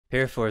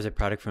Para4 is a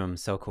product from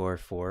Cellcore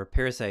for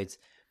parasites.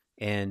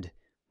 And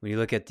when you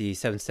look at the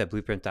 7-step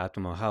blueprint to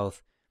optimal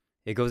health,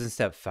 it goes in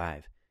step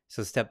 5.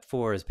 So step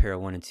 4 is para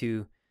 1 and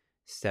 2.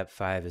 Step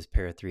 5 is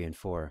para 3 and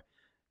 4,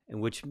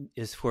 and which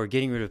is for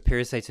getting rid of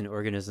parasites and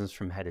organisms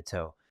from head to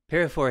toe.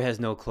 Para 4 has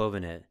no clove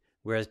in it,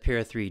 whereas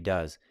para 3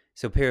 does.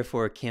 So para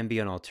 4 can be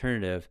an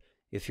alternative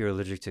if you're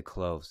allergic to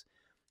cloves.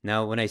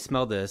 Now, when I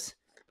smell this,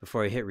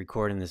 before I hit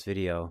record in this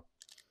video,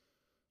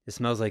 it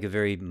smells like a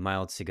very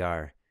mild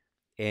cigar.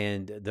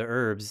 And the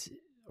herbs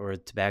or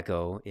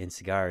tobacco in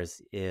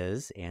cigars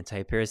is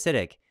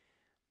anti-parasitic.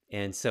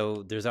 And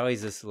so there's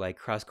always this like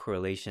cross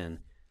correlation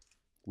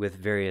with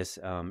various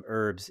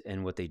herbs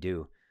and what they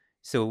do.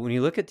 So when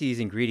you look at these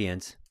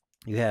ingredients,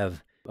 you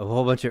have a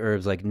whole bunch of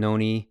herbs like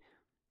noni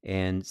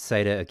and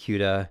Citta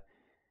acuta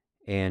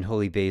and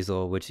holy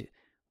basil,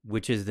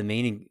 which is the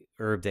main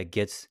herb that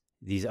gets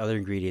these other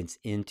ingredients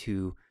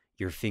into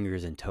your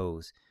fingers and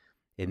toes.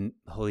 And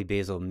holy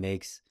basil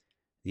makes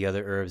the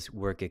other herbs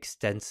work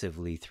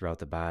extensively throughout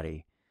the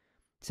body.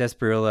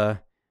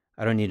 Sarsaparilla,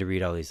 I don't need to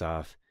read all these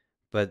off,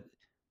 but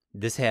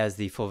this has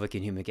the fulvic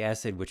and humic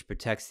acid, which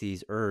protects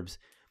these herbs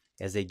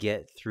as they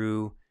get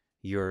through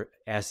your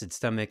acid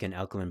stomach and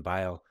alkaline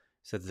bile,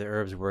 so that the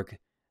herbs work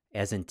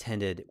as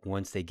intended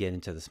once they get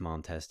into the small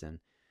intestine.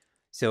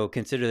 So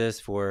consider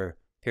this for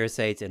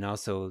parasites and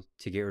also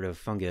to get rid of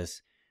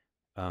fungus,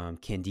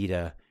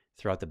 candida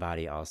throughout the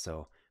body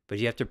also. But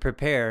you have to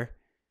prepare.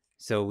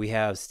 So we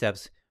have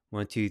steps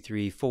 1, 2,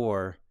 3,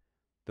 4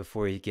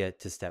 before you get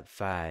to step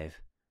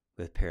 5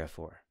 with para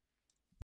 4.